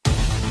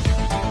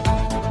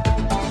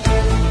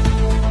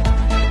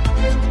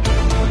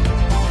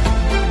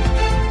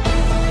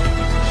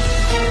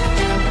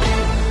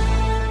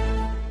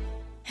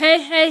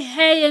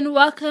and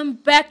welcome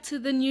back to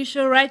the new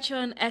show right here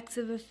on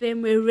Active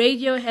FM, where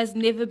radio has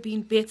never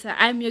been better.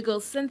 I'm your girl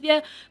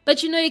Cynthia,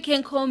 but you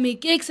can call me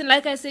Gigs, and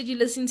like I said, you're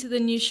listening to the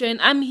new show, and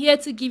I'm here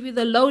to give you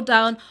the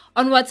lowdown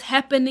on what's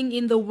happening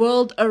in the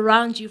world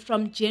around you,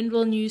 from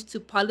general news to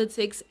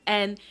politics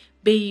and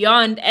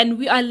beyond. And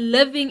we are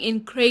living in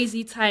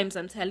crazy times,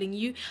 I'm telling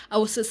you.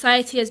 Our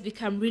society has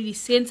become really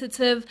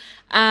sensitive.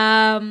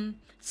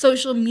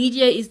 Social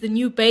media is the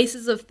new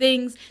basis of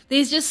things.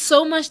 There's just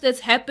so much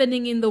that's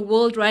happening in the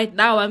world right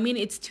now. I mean,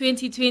 it's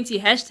 2020,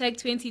 hashtag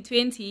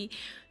 2020.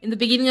 In the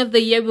beginning of the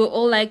year, we were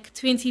all like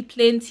 20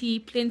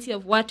 plenty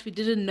of what we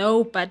didn't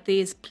know, but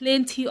there's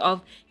plenty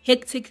of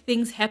hectic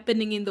things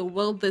happening in the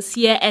world this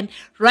year. And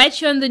right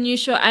here on the new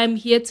show, I'm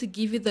here to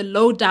give you the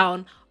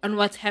lowdown on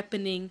what's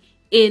happening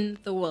in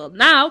the world.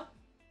 Now,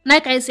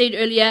 like I said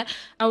earlier,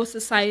 our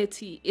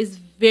society is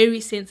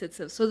very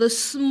sensitive. So the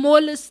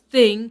smallest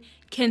thing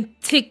can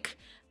tick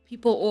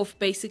people off,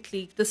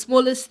 basically. The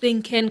smallest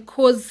thing can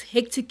cause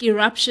hectic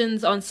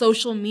eruptions on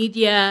social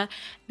media.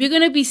 We're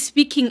going to be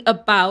speaking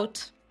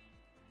about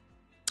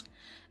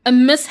a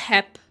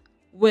mishap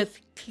with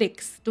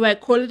clicks. Do I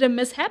call it a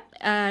mishap?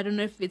 I don't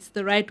know if it's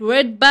the right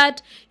word,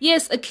 but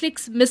yes, a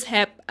clicks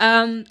mishap.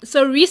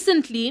 So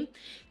recently,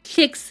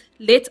 Clicks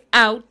let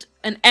out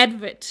an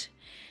advert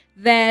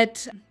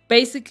that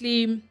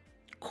basically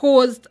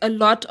caused a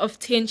lot of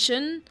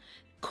tension,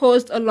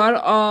 caused a lot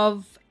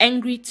of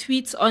angry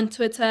tweets on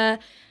Twitter,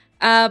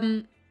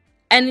 and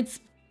it's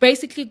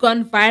basically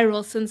gone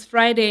viral since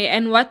Friday.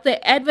 And what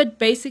the advert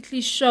basically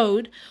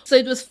showed, so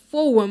it was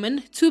 4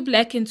 women, 2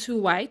 black and 2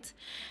 white,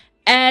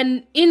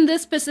 and in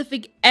this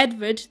specific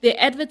advert, they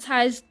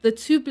advertised the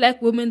 2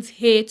 black women's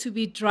hair to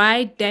be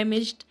dry,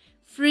 damaged,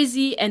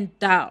 frizzy, and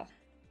dull,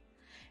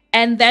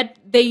 and that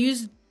they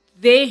used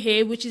their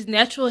hair, which is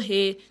natural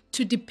hair,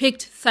 to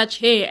depict such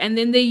hair. And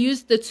then they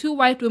used the 2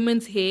 white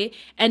women's hair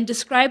and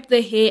described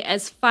the hair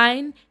as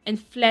fine and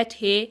flat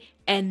hair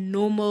and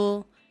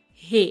normal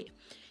hair.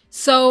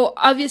 So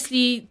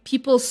obviously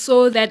people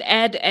saw that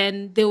ad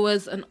and there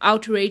was an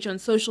outrage on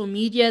social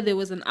media. There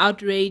was an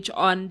outrage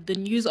on the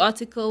news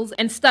articles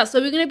and stuff. So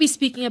we're going to be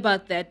speaking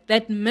about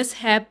that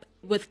mishap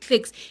with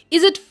Clicks.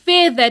 Is it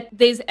fair that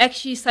there's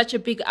actually such a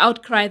big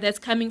outcry that's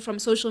coming from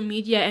social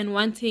media and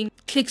wanting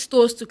Click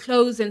stores to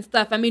close and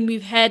stuff? I mean,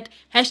 we've had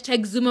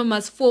hashtag Zuma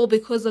must fall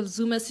because of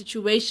Zuma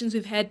situations.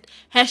 We've had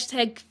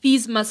hashtag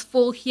fees must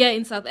fall here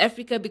in South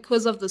Africa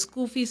because of the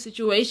school fees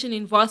situation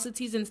in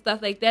varsities and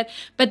stuff like that.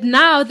 But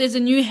now there's a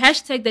new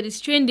hashtag that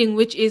is trending,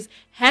 which is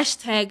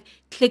hashtag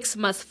Clicks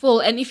must fall.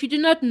 And if you do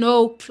not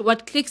know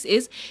what Clicks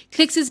is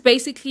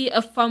basically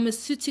a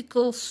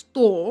pharmaceutical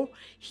store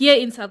here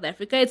in South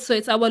Africa. It's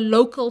our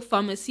local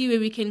pharmacy where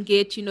we can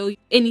get,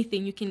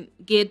 anything. You can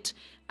get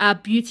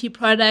beauty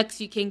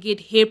products, you can get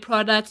hair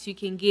products, you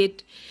can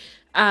get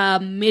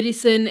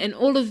medicine and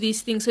all of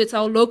these things. So it's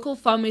our local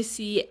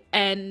pharmacy.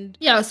 And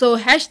yeah, so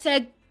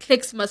hashtag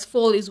Clicks must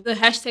fall is the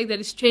hashtag that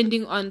is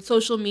trending on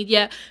social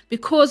media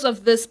because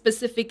of this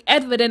specific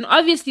advert. And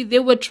obviously they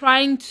were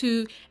trying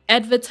to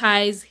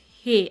advertise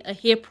hair, a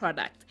hair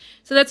product.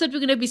 So that's what we're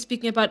going to be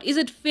speaking about. Is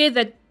it fair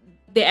that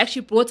they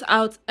actually brought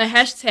out a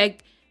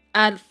hashtag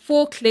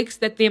for Clicks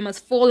that they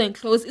must fall and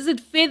close? Is it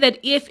fair that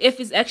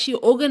EFF is actually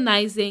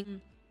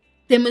organizing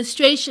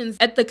demonstrations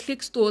at the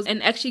Click stores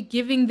and actually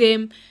giving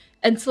them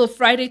until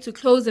Friday to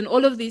close and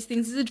all of these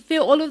things? Is it fair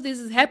all of this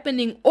is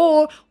happening,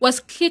 or was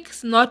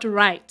Clicks not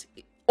right?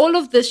 All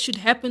of this should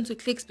happen to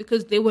Clicks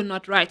because they were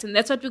not right. And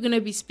that's what we're going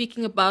to be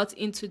speaking about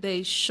in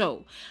today's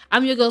show.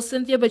 I'm your girl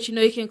Cynthia, but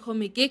you can call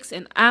me Gigs,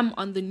 and I'm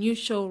on the new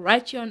show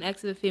right here on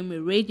Active FM,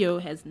 where radio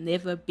has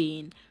never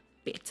been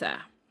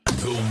better.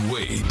 The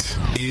wait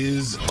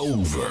is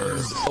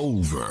over.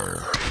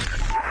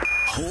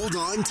 Hold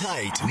on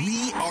tight.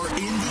 We are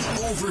in the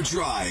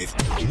overdrive.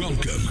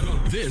 Welcome.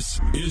 This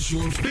is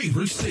your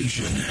favorite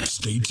station.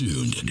 Stay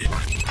tuned.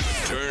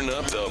 Turn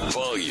up the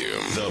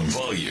volume. 3, 2,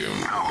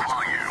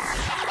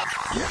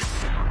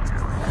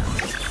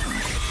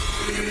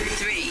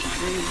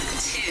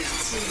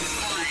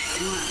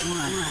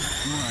 1.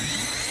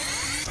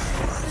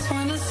 Just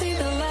wanna see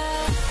the light.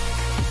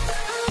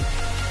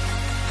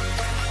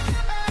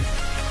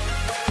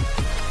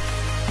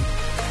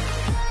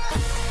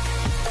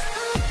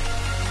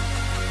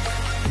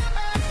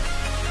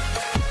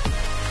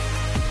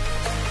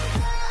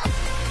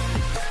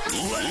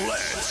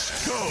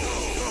 Let's go.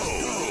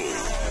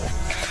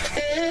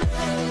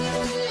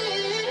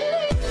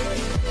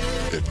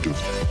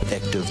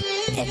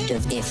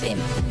 Active FM.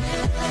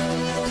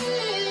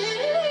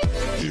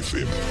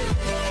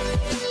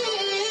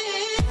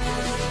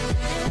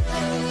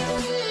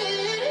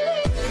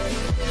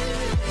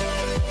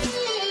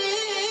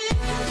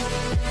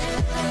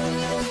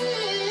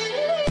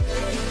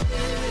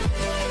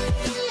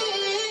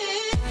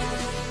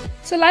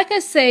 So like I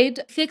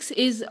said, Clicks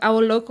is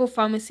our local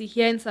pharmacy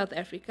here in South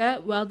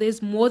Africa. Well,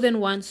 there's more than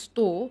one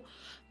store,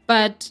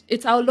 but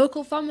it's our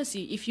local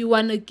pharmacy. If you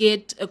want to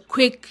get a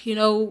quick,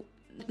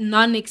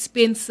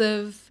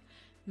 non-expensive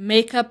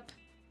makeup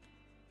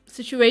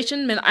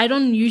situation. Man, I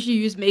don't usually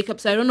use makeup,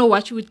 so I don't know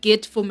what you would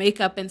get for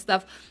makeup and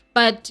stuff.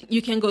 But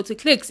you can go to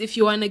Clicks. If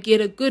you want to get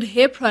a good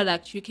hair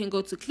product, you can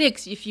go to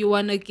Clicks. If you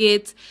want to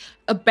get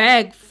a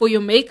bag for your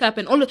makeup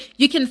and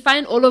you can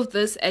find all of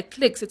this at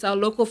Clicks. It's our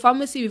local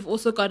pharmacy. We've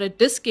also got a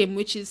Discam,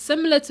 which is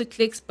similar to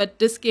Clicks, but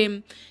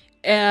Discam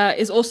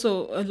is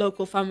also a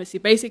local pharmacy,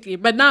 basically.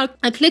 But now,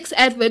 a Clicks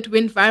advert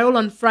went viral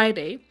on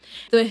Friday.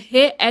 The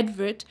hair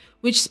advert,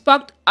 which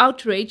sparked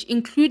outrage,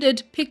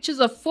 included pictures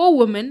of 4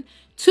 women,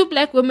 2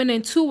 black women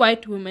and 2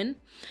 white women.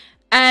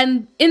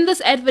 And in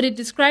this advert, it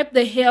described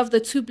the hair of the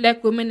 2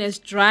 black women as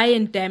dry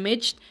and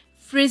damaged,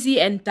 frizzy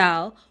and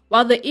dull,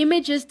 while the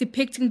images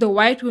depicting the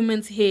white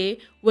woman's hair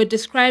were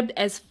described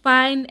as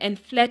fine and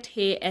flat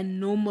hair and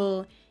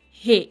normal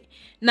hair.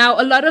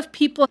 Now, a lot of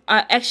people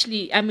are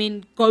actually,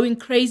 going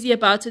crazy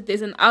about it.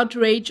 There's an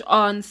outrage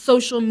on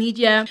social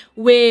media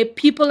where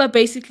people are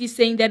basically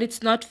saying that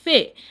it's not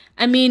fair.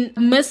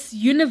 Miss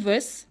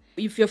Universe,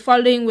 if you're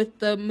following with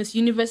the Miss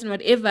Universe and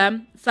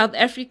whatever, South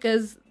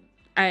Africa's,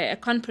 I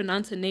can't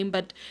pronounce her name,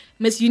 but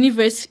Miss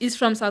Universe is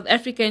from South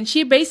Africa, and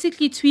she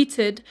basically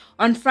tweeted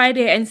on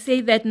Friday and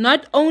said that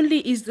not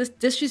only is this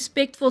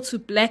disrespectful to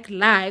black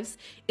lives,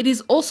 it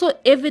is also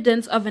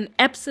evidence of an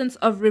absence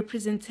of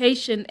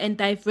representation and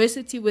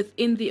diversity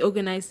within the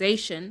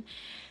organization.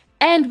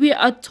 And we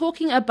are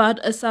talking about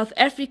a South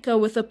Africa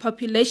with a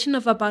population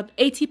of about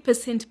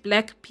 80%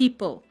 black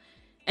people.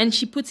 And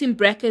she puts in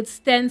brackets,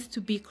 stands to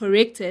be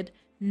corrected,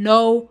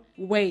 no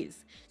ways.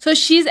 So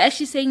she's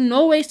actually saying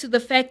no ways to the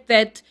fact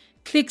that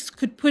Clicks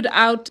could put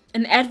out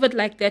an advert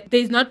like that.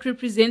 They're not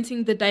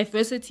representing the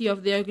diversity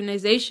of the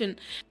organization.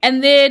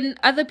 And then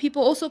other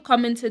people also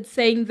commented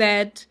saying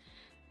that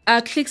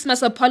Clicks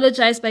must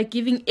apologize by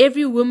giving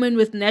every woman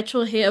with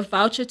natural hair a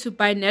voucher to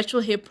buy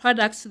natural hair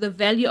products to the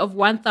value of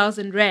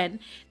 1,000 Rand.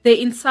 They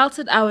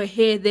insulted our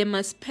hair. They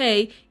must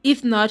pay.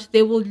 If not,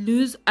 they will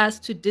lose us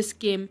to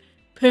Discam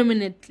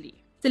permanently.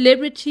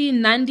 Celebrity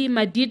Nandi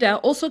Madida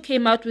also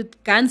came out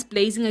with guns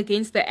blazing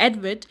against the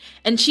advert,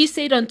 and she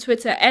said on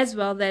Twitter as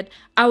well that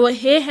our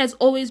hair has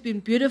always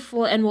been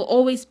beautiful and will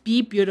always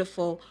be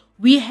beautiful.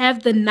 We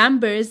have the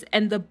numbers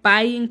and the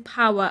buying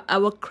power.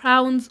 Our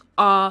crowns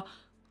are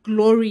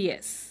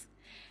glorious.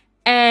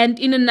 And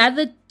in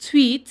another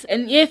tweet,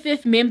 an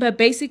EFF member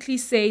basically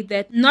said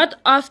that not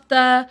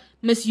after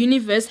Miss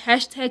Universe,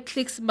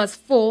 #Clicks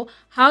must fall,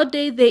 how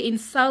dare they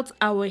insult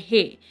our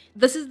hair.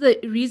 This is the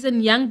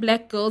reason young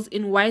black girls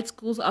in white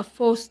schools are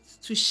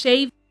forced to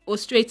shave or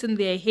straighten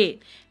their hair.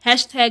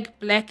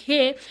 #black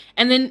hair.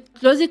 And then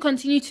Closey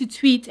continued to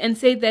tweet and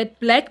say that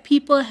black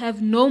people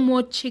have no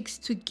more chicks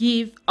to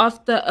give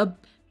after 1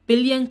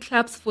 billion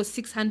claps for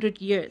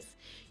 600 years.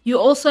 You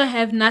also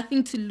have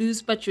nothing to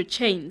lose but your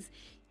chains.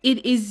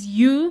 It is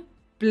you,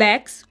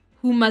 blacks,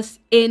 who must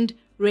end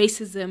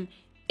racism.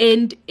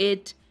 End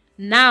it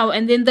now.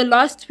 And then the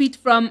last tweet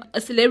from a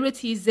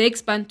celebrity,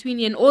 Zex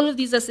Bantwini, and all of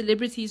these are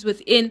celebrities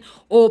within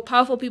or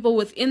powerful people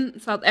within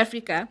South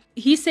Africa.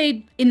 He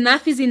said,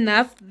 enough is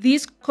enough.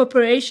 These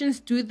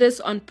corporations do this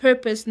on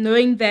purpose,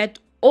 knowing that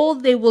all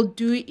they will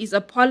do is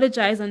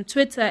apologize on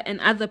Twitter and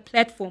other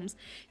platforms,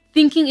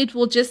 thinking it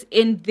will just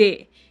end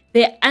there.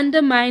 They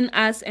undermine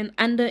us and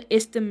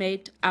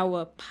underestimate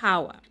our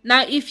power.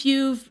 Now, if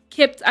you've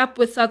kept up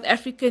with South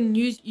African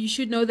news, you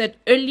should know that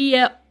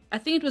earlier, I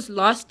think it was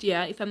last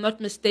year, if I'm not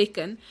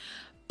mistaken,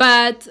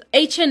 but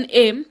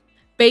H&M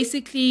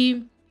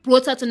basically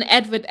brought out an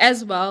advert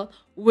as well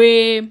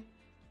where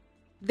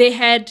they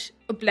had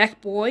a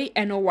black boy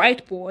and a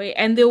white boy,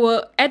 and they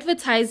were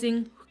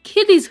advertising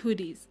kiddies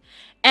hoodies.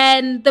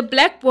 And the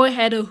black boy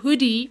had a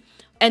hoodie,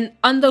 and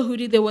on the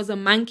hoodie there was a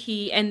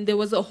monkey, and there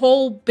was a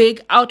whole big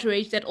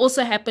outrage that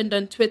also happened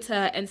on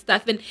Twitter and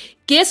stuff. And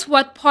guess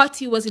what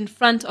party was in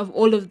front of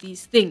all of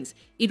these things?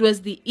 It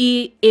was the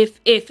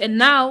EFF. And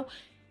now,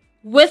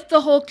 with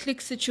the whole click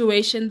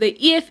situation, the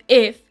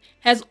EFF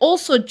has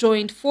also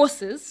joined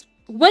forces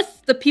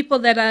with the people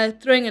that are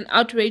throwing an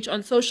outrage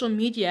on social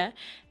media.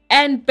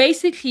 And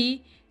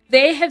basically,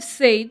 they have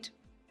said,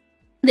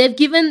 they've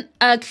given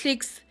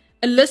Clicks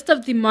a list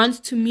of demands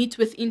to meet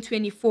within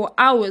 24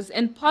 hours.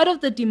 And part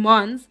of the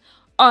demands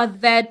are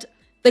that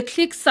the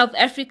Clicks South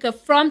Africa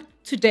from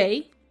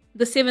today,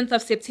 the 7th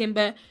of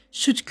September,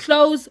 should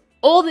close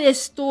all their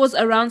stores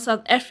around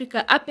South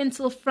Africa up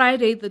until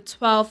Friday, the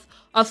 12th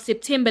of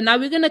September. Now,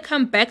 we're going to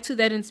come back to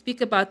that and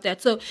speak about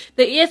that. So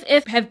the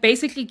EFF have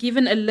basically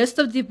given a list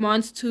of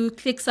demands to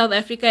Clicks South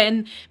Africa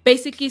and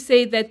basically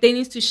say that they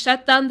need to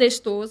shut down their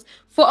stores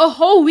for a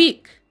whole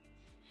week.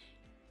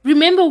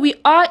 Remember, we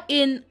are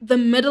in the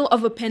middle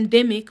of a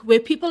pandemic where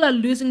people are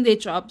losing their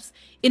jobs,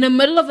 in the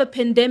middle of a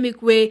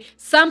pandemic where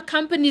some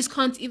companies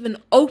can't even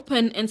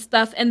open and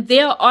stuff, and they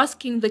are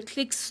asking the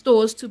Clicks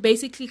stores to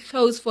basically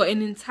close for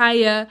an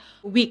entire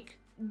week.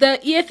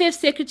 The EFF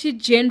Secretary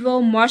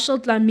General Marshall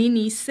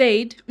Dlamini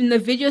said in a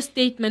video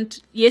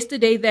statement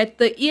yesterday that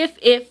the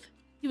EFF,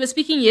 he was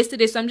speaking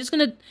yesterday, so I'm just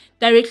going to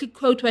directly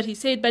quote what he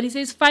said, but he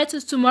says,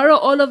 "Fighters, tomorrow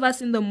all of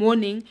us in the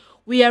morning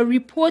we are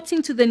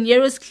reporting to the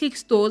nearest Click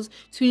stores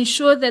to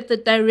ensure that the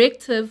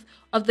directive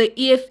of the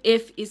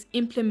EFF is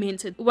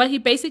implemented. What he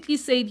basically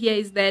said here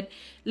is that,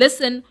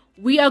 listen,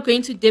 we are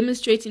going to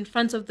demonstrate in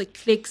front of the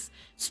Clicks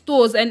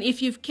stores. And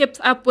if you've kept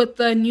up with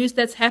the news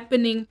that's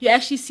happening, you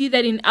actually see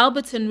that in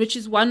Alberton, which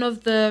is one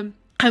of the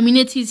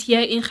communities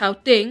here in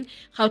Gauteng.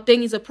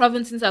 Gauteng is a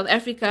province in South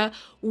Africa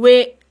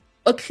where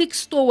a Click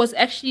store was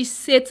actually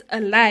set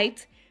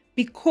alight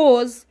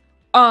because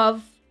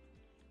of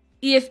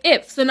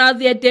EFF. So now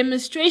their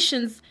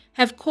demonstrations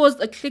have caused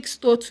a Click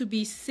store to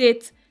be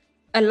set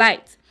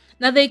alight.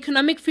 Now the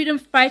economic freedom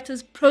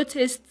fighters'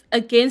 protests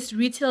against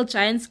retail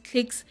giants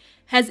Clicks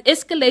has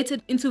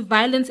escalated into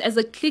violence as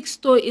a Click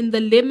store in the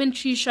Lemon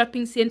Tree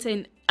Shopping Center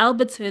in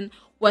Alberton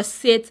was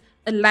set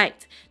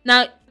alight.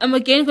 Now, I'm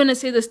again going to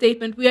say the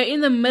statement, we are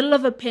in the middle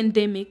of a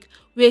pandemic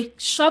where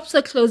shops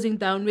are closing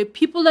down, where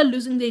people are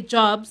losing their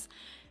jobs,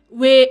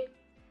 where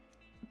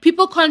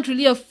people can't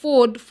really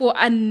afford for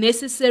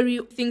unnecessary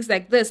things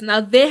like this.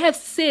 Now, they have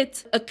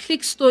set a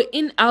Click store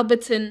in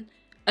Alberton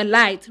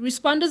alight.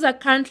 Responders are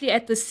currently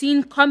at the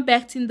scene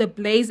combating the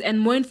blaze, and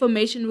more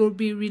information will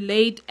be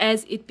relayed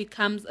as it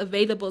becomes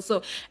available.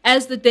 So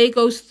as the day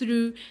goes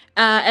through,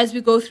 as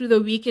we go through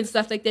the week and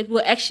stuff like that,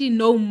 we'll actually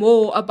know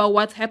more about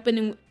what's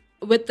happening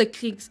with the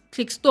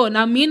Click store.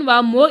 Now,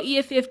 meanwhile, more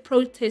EFF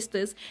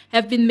protesters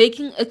have been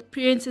making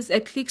appearances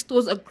at Click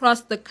stores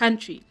across the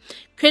country.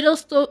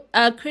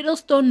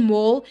 Cradlestone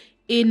Mall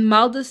in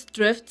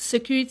Muldersdrift,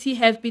 security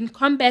have been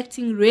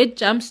combating red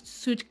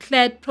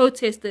jumpsuit-clad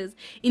protesters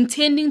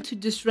intending to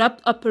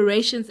disrupt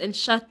operations and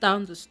shut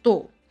down the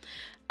store.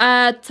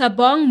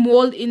 Tabong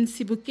Mall in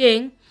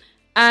Sebokeng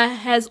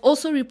has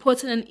also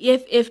reported an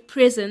EFF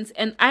presence,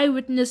 and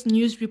Eyewitness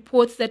News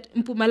reports that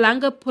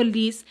Mpumalanga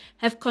police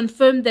have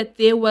confirmed that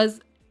there was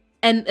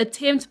an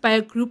attempt by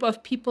a group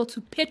of people to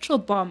petrol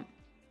bomb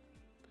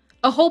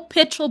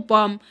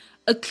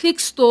a Click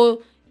store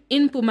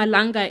in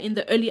Mpumalanga in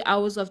the early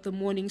hours of the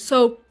morning.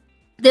 So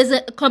there's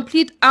a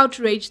complete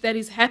outrage that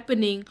is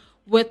happening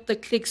with the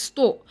Click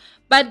store.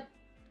 But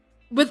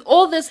with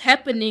all this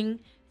happening,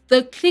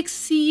 the Click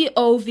CEO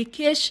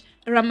Vikesh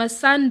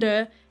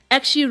Ramasandar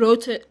actually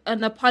wrote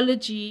an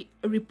apology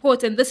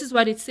report, and this is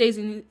what it says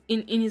in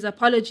his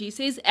apology. It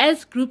says,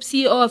 as Group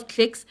CEO of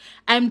Clicks,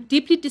 I'm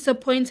deeply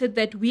disappointed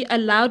that we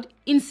allowed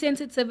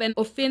insensitive and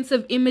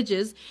offensive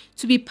images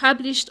to be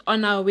published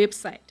on our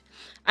website.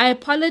 I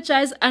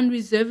apologize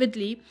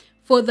unreservedly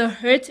for the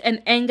hurt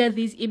and anger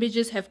these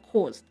images have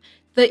caused.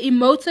 The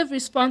emotive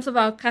response of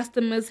our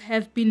customers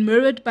have been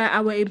mirrored by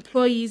our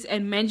employees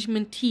and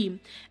management team.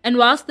 And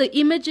whilst the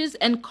images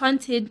and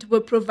content were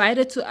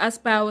provided to us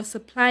by our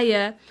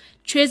supplier,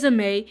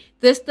 Tresemme,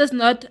 this does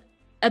not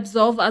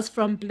absolve us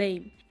from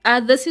blame.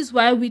 This is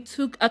why we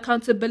took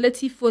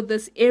accountability for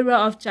this error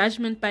of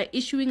judgment by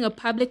issuing a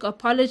public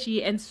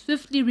apology and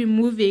swiftly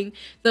removing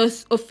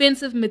the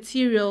offensive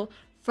material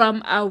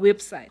from our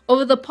website.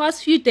 Over the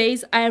past few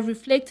days, I have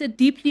reflected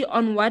deeply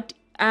on what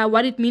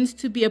it means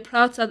to be a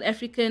proud South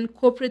African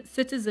corporate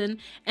citizen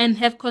and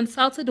have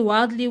consulted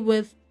widely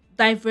with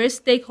diverse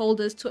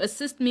stakeholders to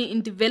assist me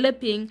in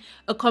developing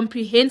a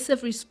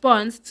comprehensive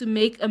response to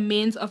make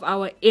amends of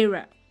our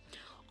error.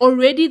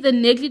 Already, the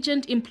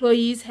negligent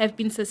employees have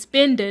been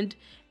suspended,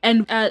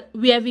 and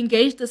we have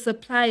engaged a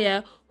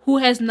supplier who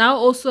has now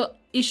also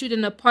issued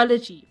an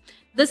apology.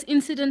 This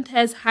incident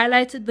has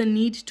highlighted the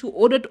need to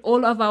audit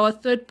all of our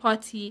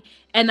third-party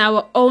and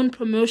our own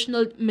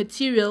promotional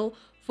material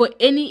for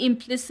any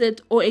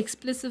implicit or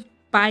explicit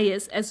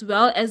bias, as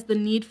well as the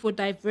need for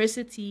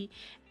diversity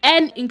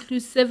and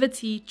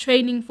inclusivity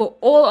training for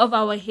all of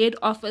our head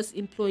office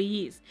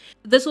employees.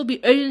 This will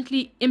be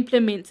urgently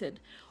implemented.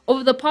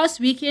 Over the past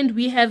weekend,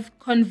 we have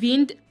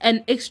convened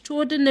an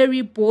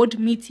extraordinary board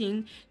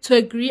meeting to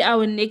agree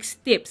our next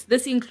steps.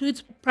 This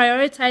includes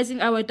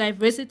prioritizing our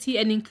diversity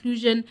and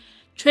inclusion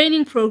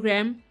training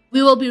program.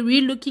 We will be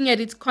relooking at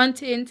its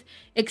content,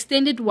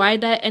 extend it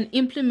wider, and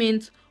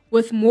implement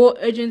with more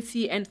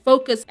urgency and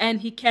focus.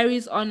 And he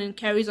carries on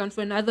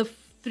for another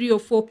 3 or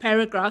 4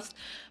 paragraphs.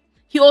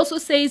 He also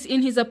says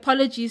in his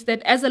apologies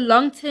that as a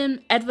long-term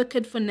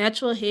advocate for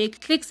natural hair,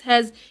 Clicks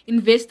has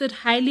invested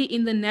highly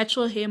in the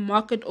natural hair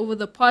market over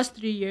the past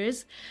 3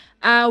 years.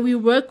 We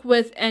work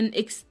with an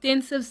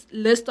extensive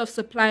list of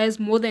suppliers,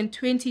 more than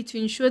 20, to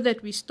ensure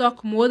that we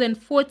stock more than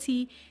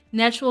 40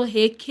 natural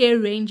hair care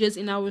ranges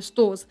in our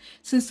stores.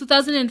 Since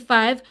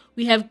 2005,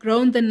 we have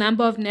grown the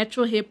number of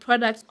natural hair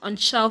products on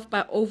shelf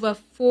by over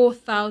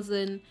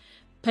 4,000%.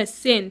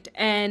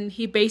 And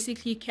he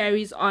basically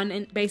carries on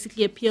and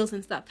basically appeals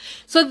and stuff.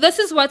 So this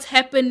is what's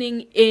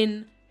happening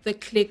in the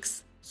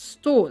Clicks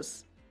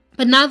stores.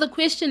 But now the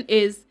question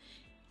is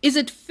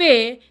it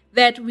fair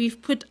that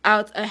we've put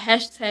out a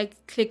hashtag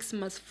Clicks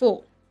must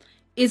fall?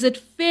 Is it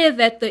fair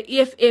that the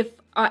EFF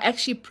are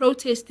actually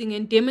protesting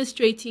and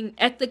demonstrating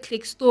at the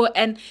Click store?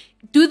 And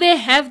do they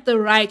have the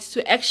right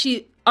to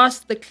actually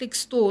ask the Click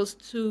stores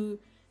to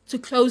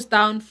close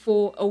down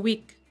for a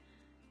week?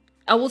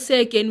 I will say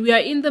again, we are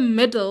in the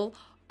middle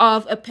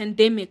of a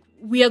pandemic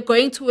we are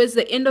going towards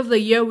the end of the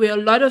year where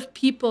a lot of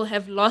people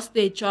have lost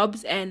their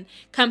jobs and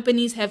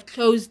companies have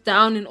closed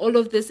down and all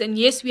of this. And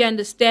yes, we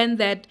understand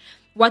that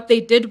what they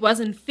did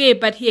wasn't fair,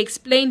 but he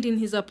explained in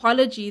his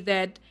apology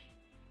that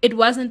it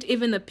wasn't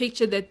even a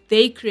picture that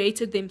they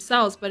created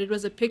themselves, but it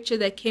was a picture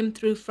that came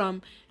through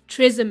from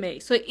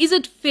Tresemme. So is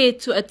it fair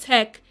to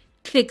attack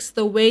clicks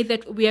the way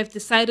that we have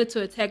decided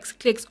to attack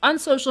clicks on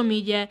social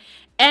media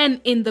and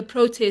in the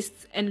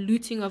protests and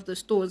looting of the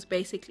stores,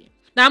 basically?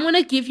 Now, I'm going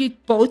to give you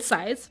both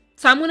sides.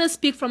 So I'm going to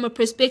speak from a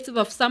perspective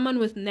of someone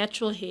with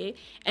natural hair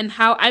and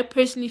how I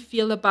personally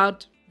feel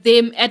about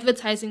them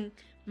advertising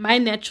my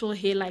natural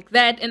hair like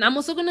that. And I'm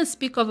also going to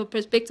speak of a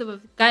perspective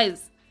of,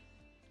 guys,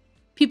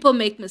 people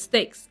make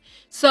mistakes.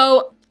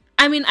 So,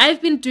 I mean,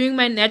 I've been doing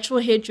my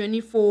natural hair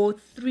journey for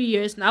 3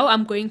 years now.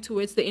 I'm going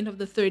towards the end of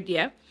the 3rd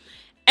year.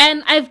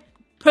 And I've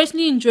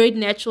personally enjoyed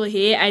natural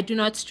hair. I do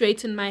not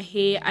straighten my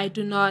hair. I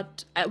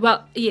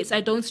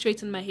don't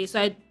straighten my hair. So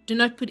I do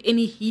not put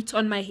any heat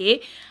on my hair.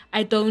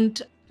 I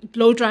don't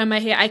blow dry my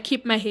hair. I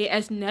keep my hair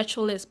as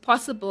natural as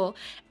possible.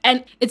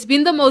 And it's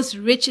been the most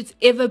rich it's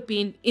ever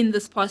been in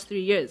this past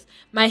 3 years.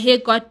 My hair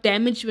got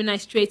damaged when I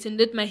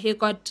straightened it. My hair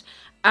got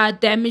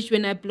damaged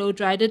when I blow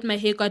dried it. My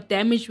hair got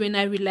damaged when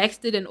I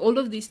relaxed it and all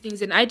of these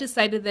things. And I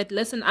decided that,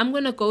 listen, I'm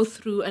going to go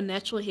through a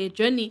natural hair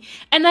journey.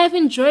 And I've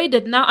enjoyed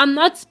it. Now, I'm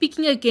not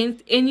speaking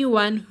against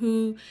anyone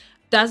who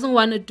doesn't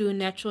want to do a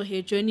natural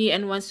hair journey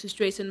and wants to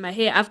straighten my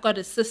hair. I've got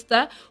a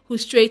sister who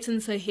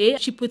straightens her hair.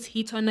 She puts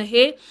heat on her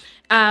hair.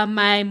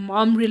 My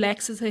mom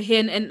relaxes her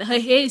hair and her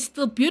hair is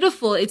still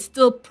beautiful. It's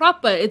still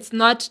proper. It's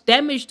not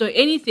damaged or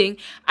anything.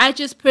 I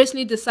just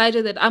personally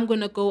decided that I'm going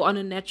to go on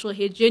a natural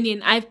hair journey,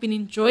 and I've been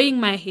enjoying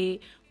my hair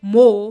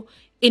more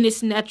in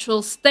its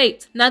natural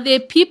state. Now, there are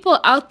people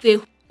out there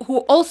who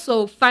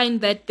also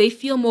find that they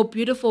feel more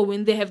beautiful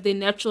when they have their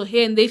natural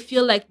hair, and they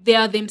feel like they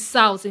are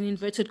themselves, in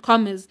inverted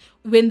commas,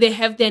 when they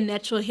have their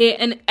natural hair.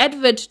 An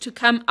advert to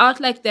come out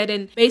like that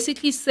and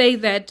basically say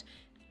that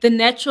the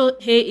natural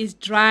hair is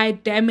dry,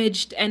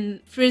 damaged,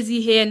 and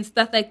frizzy hair and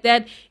stuff like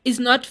that is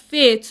not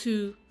fair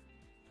to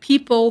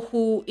people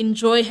who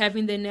enjoy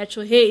having their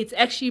natural hair. It's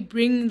actually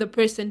bringing the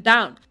person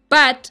down.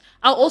 But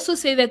I'll also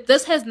say that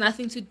this has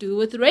nothing to do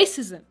with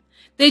racism.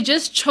 They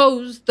just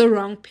chose the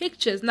wrong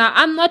pictures. Now,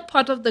 I'm not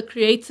part of the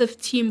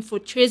creative team for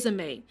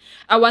Tresemme.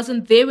 I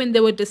wasn't there when they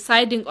were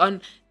deciding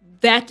on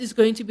that is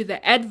going to be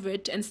the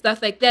advert and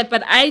stuff like that.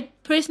 But I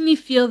personally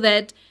feel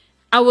that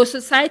our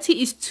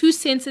society is too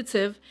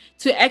sensitive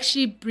to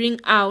actually bring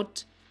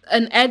out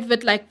an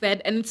advert like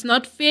that. And it's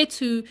not fair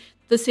to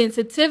the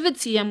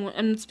sensitivity.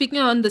 I'm speaking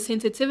on the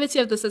sensitivity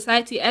of the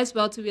society as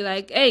well, to be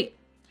like, hey,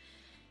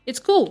 it's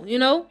cool,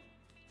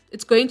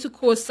 it's going to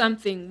cause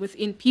something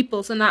within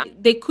people. So now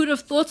they could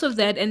have thought of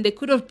that and they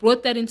could have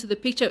brought that into the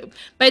picture.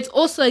 But it's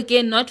also,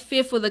 again, not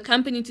fair for the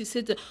company to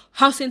say,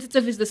 how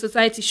sensitive is the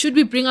society? Should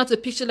we bring out a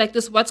picture like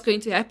this? What's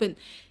going to happen?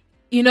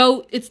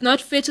 It's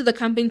not fair to the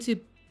company to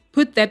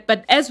put that.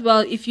 But as well,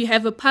 if you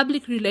have a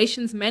public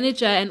relations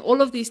manager and all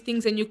of these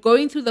things, and you're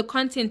going through the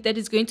content that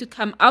is going to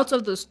come out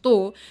of the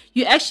store,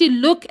 you actually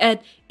look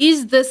at,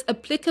 is this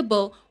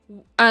applicable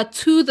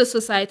to the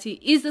society?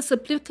 Is this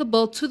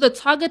applicable to the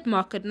target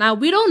market? Now,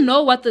 we don't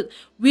know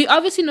we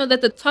obviously know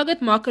that the target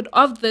market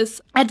of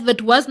this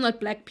advert was not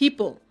black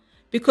people,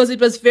 because it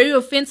was very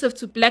offensive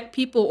to black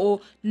people or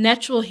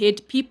natural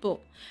haired people.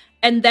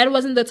 And that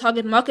wasn't the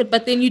target market.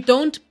 But then you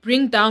don't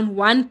bring down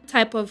one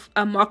type of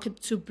market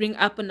to bring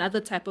up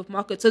another type of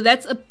market. So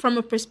that's from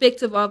a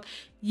perspective of,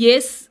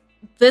 yes,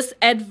 this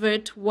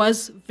advert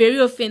was very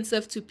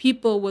offensive to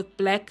people with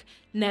black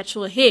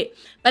natural hair.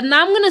 But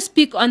now I'm going to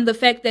speak on the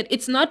fact that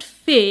it's not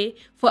fair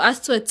for us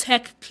to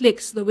attack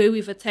clicks the way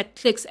we've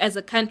attacked clicks as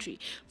a country.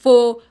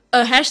 For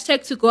a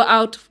hashtag to go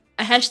out,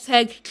 a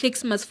hashtag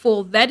clicks must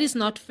fall, that is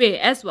not fair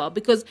as well,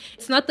 because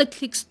it's not the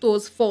click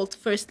store's fault,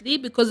 firstly,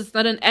 because it's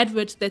not an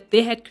advert that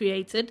they had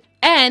created.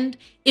 And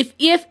if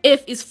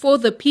EFF is for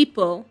the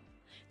people,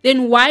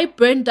 then why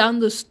burn down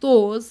the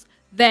stores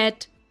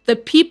that the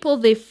people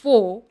they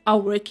for are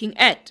working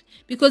at?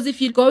 Because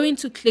if you go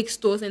into click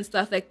stores and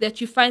stuff like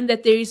that, you find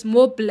that there is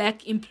more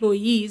black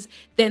employees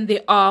than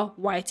there are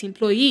white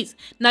employees.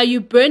 Now, you're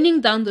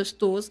burning down the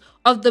stores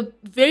of the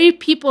very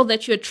people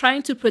that you're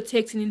trying to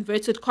protect, in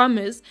inverted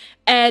commas,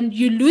 and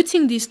you're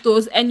looting these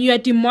stores, and you are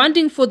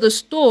demanding for the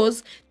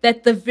stores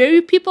that the very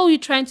people you're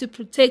trying to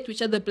protect,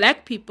 which are the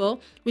black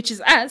people, which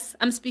is us,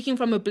 I'm speaking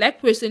from a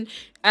black person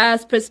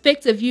as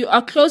perspective, you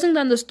are closing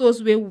down the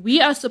stores where we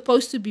are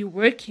supposed to be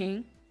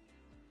working.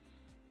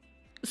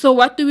 So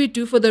what do we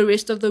do for the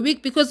rest of the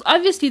week? Because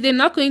obviously they're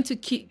not going to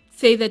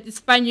say that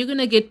it's fine, you're going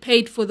to get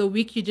paid for the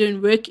week you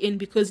didn't work in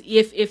because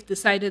EFF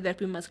decided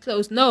that we must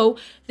close. No,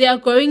 they are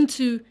going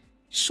to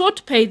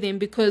short pay them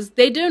because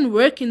they didn't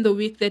work in the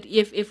week that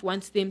EFF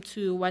wants them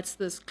to,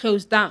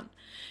 close down.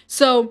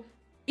 So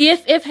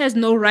EFF has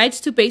no right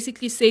to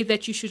basically say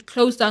that you should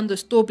close down the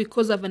store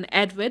because of an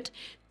advert.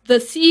 the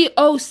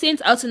CEO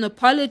sent out an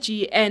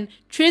apology, and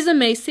Theresa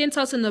May sent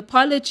out an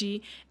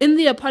apology. In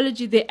the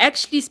apology, they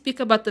actually speak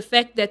about the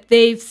fact that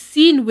they've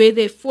seen where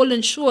they've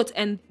fallen short,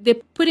 and they're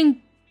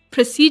putting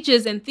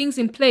procedures and things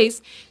in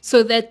place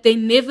so that they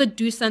never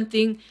do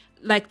something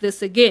like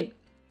this again.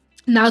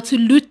 Now, to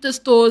loot the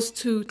stores,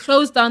 to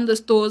close down the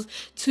stores,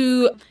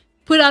 to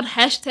put out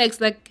hashtags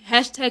like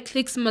hashtag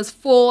clicks must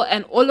fall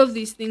and all of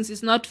these things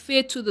is not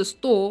fair to the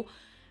store.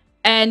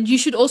 And you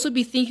should also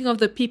be thinking of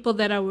the people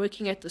that are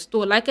working at the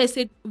store. Like I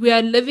said, we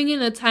are living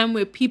in a time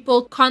where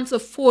people can't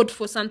afford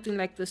for something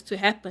like this to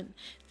happen.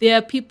 There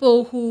are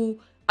people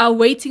who are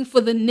waiting for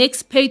the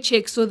next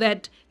paycheck so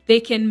that they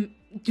can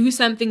do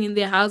something in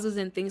their houses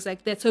and things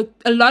like that. So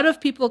a lot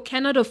of people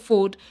cannot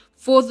afford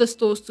for the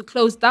stores to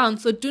close down.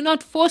 So do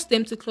not force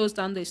them to close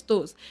down their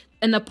stores.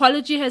 An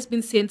apology has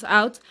been sent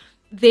out.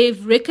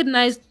 They've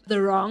recognized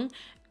the wrong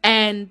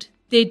and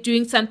they're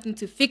doing something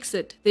to fix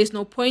it. There's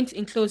no point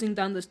in closing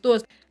down the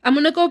stores. I'm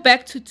going to go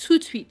back to 2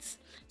 tweets.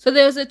 So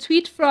there was a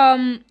tweet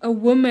from a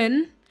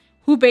woman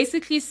who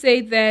basically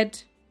said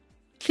that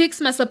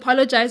Clicks must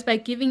apologize by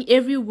giving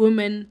every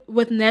woman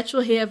with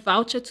natural hair a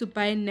voucher to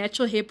buy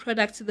natural hair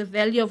products to the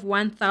value of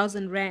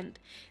 1,000 Rand.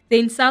 They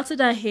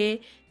insulted our hair.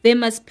 They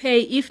must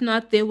pay. If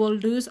not, they will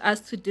lose us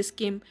to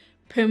Dis-Chem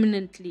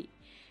permanently.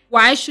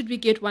 Why should we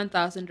get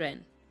 1,000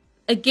 Rand?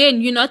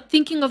 Again, you're not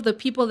thinking of the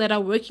people that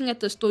are working at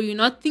the store. You're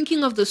not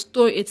thinking of the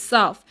store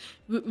itself.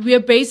 We're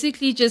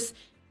basically just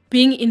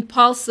being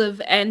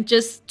impulsive and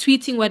just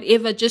tweeting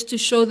whatever just to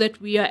show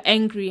that we are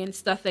angry and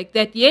stuff like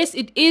that. Yes,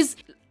 it is.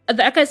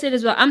 Like I said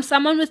as well, I'm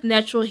someone with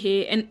natural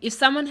hair. And if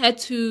someone had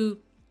to,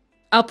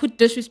 I'll put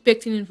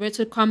disrespect in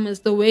inverted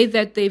commas, the way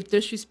that they've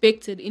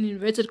disrespected in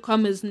inverted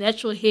commas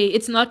natural hair,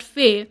 it's not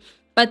fair.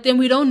 But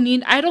then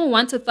I don't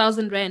want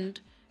 1,000 Rand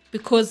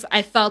because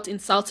I felt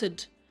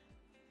insulted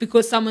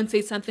because someone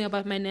said something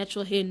about my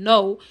natural hair.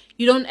 No,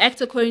 you don't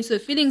act according to the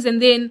feelings. And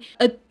then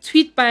a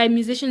tweet by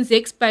musician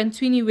Zex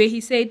Bantwini where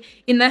he said,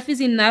 enough is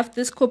enough.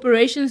 These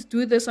corporations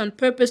do this on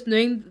purpose,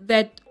 knowing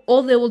that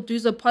all they will do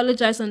is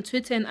apologize on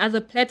Twitter and other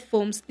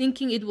platforms,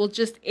 thinking it will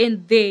just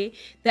end there.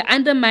 They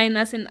undermine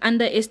us and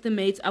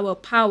underestimate our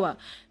power.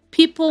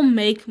 People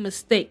make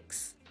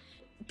mistakes.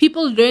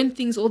 People learn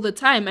things all the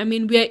time. I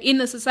mean, we are in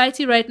a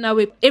society right now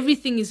where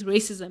everything is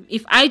racism.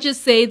 If I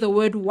just say the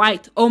word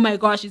white, oh my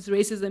gosh, it's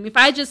racism. If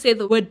I just say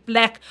the word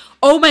black,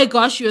 oh my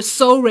gosh, you're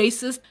so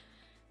racist.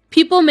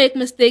 People make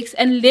mistakes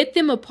and let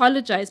them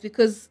apologize,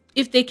 because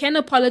if they can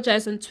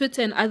apologize on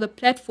Twitter and other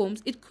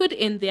platforms, it could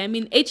end there. I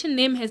mean,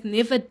 H&M has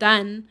never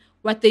done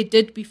what they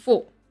did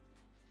before.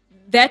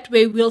 That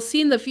way, we'll see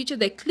in the future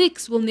that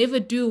Clicks will never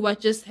do what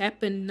just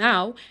happened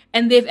now.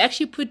 And they've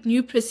actually put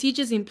new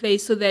procedures in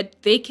place so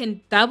that they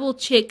can double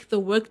check the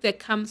work that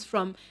comes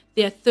from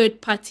their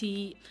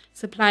third-party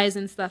suppliers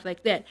and stuff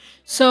like that.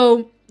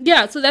 So,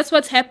 yeah, so that's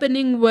what's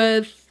happening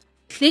with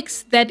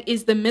Clicks. That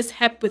is the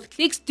mishap with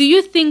Clicks. Do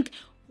you think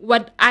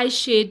what I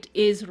shared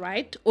is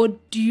right? Or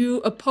do you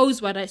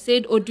oppose what I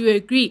said? Or do you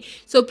agree?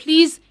 So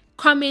please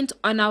comment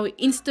on our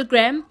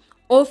Instagram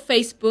or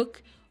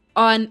Facebook.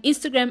 On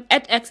Instagram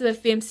at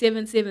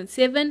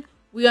ActiveFM777.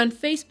 We're on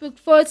Facebook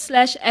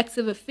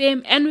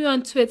 /ActiveFM. And we're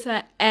on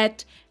Twitter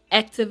at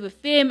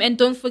ActiveFM. And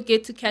don't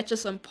forget to catch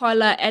us on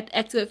Parler at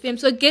ActiveFM.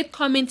 So get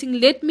commenting.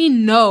 Let me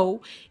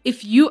know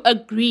if you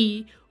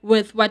agree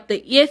with what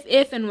the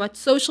EFF and what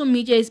social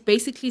media is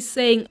basically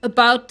saying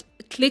about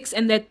Clicks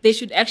and that they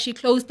should actually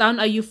close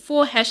down. Are you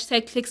for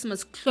hashtag Clicks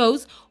must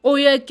close, or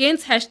you're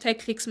against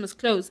hashtag Clicks must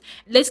close?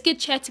 Let's get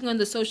chatting on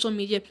the social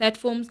media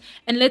platforms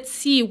and let's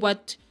see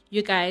what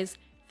you guys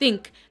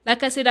think.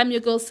 Like I said, I'm your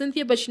girl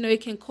Cynthia, but you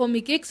can call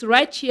me Gigs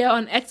right here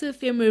on Active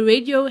FM, where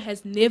radio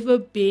has never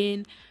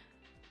been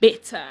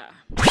better.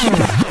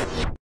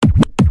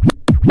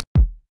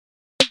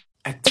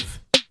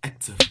 Active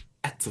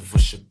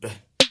worship,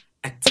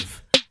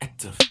 active,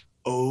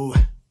 oh,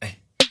 hey,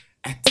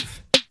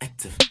 active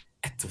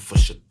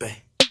worship,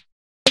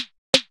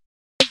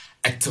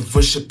 Active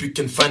Worship, you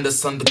can find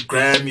us on the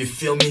gram, you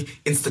feel me?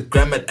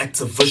 Instagram at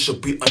Active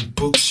Worship, we on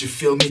books, you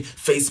feel me?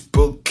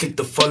 Facebook, click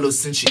the follow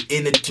since you're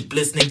in it, keep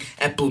listening.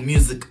 Apple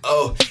Music,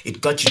 oh, it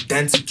got you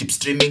dancing, keep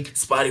streaming.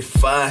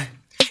 Spotify,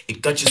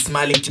 it got you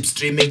smiling, keep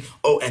streaming.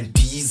 Oh, and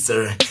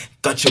Deezer,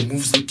 got your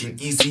moves looking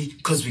easy,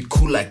 cause we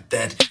cool like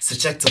that.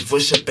 Search Active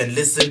Worship and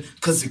listen,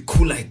 cause we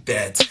cool like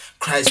that.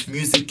 Christ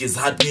music is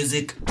hot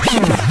music.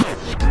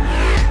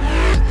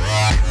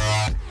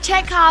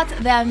 Check out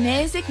their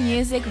music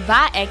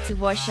by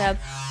Active Worship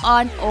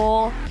on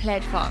all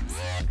platforms.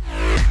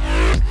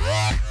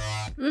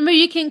 Remember,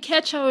 you can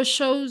catch our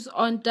shows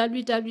on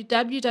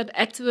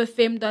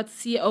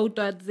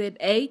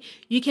www.activefm.co.za.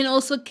 You can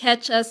also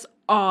catch us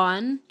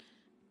on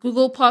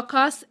Google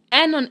Podcasts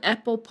and on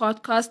Apple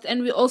Podcasts,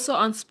 and we're also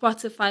on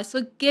Spotify.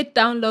 So get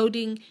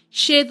downloading,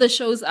 share the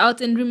shows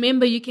out, and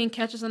remember, you can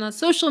catch us on our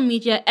social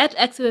media at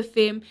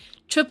ActiveFM,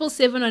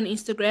 777 on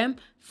Instagram,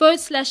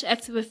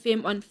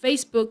 /ActiveFM on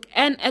Facebook,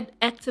 and at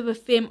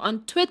ActiveFM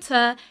on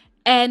Twitter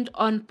and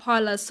on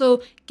Parler.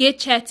 So get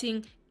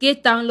chatting,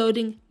 get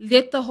downloading.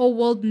 Let the whole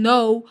world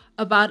know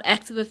about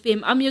Active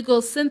FM. I'm your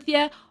girl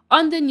Cynthia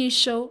on the new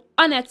show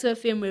on Active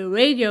FM, where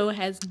radio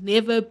has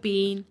never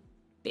been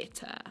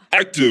better.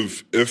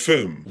 Active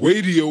FM.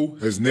 Radio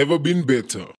has never been better.